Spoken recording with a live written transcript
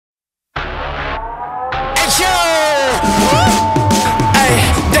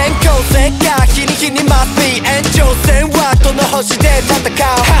be 延長戦はどの星で戦う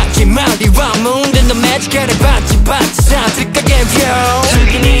始まりはムーンでのマジカルバチバチさ手加減秒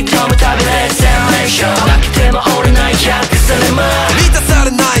次に今日も食べれセレーション負けても折れない100されま満たさ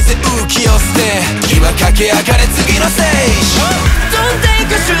れないぜ浮きを捨て今駆け上がれ次のステージ Don't take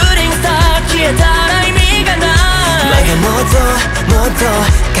a shooting star 消えたら意味がないまだもっともっと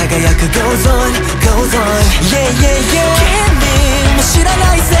輝く goes on goes on yeah yeah yeah 君も知ら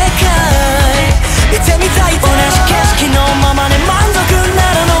ない世界見てみたい同じ景色のままで満足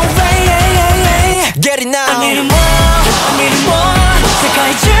なら No way Get it now I need more I need more 世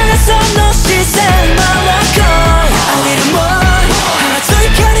界中がその視線まわこう I need more 腹つ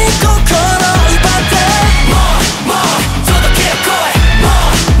いかに心奪って More more 届けよ声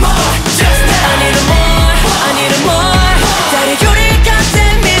More more just now I need more I need more 誰より勝っ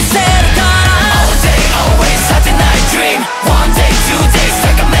てみせるから All day always 果てない dream One day two days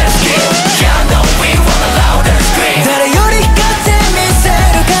like a metal skin Yeah no we wanna louder scream 誰より勝ってみせ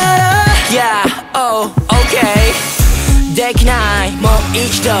るから Yeah oh okay できないもう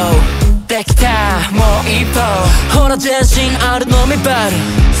一度できたもう一歩ほら全身ある飲みバル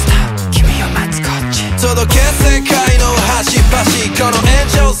スター君を待つこっち届け世界の端々この延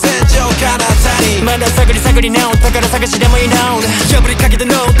長線上彼方にまだ探り探りの宝探しでもいいの破りかけた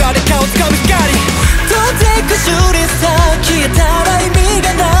の誰かをつかむ光 Don't take a shooting star 消えたら意味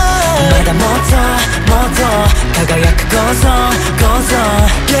がないまだもっともっと輝く goes on goes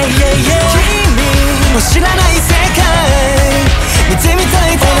on Yeah yeah yeah 君も知らない世界見てみた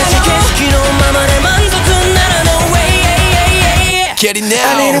い同じ景色のままで満足なら No way Get it now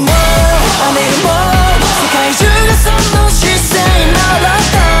I need more I need more 世界中がその視線なら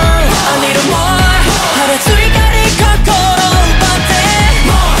I need more 腹ついかに心奪って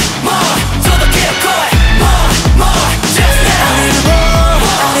More more 届けよ声 More more just now I need more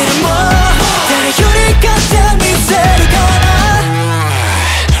I need more 誰より勝ってみせるから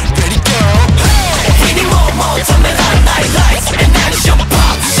Ready go We need more more 止められない lights and action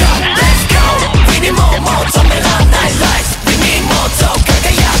pop shot Let's go We need more more 止められない lights We need more と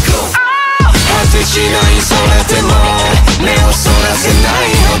輝く果てしないそれでも目をそらせな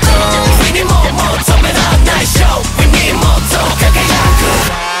いほど We need more more 止められない show We need more と輝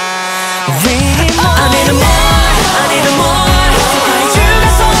く We need more I need more I need more 世界中が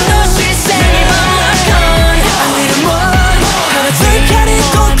その視線にまわかん I need more 腹ついかに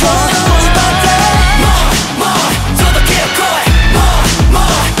心を奪って More more 届けよ声 More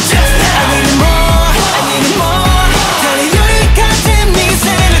more just now I need more I need more 誰より勝ってみせ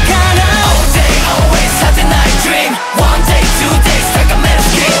るから All day always 果てない dream One day two days like a metal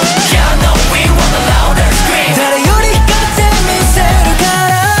skin Yeah no we want a louder scream 誰より勝ってみせるか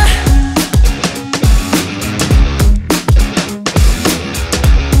ら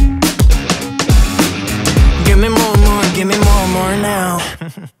Give me more more give me more more now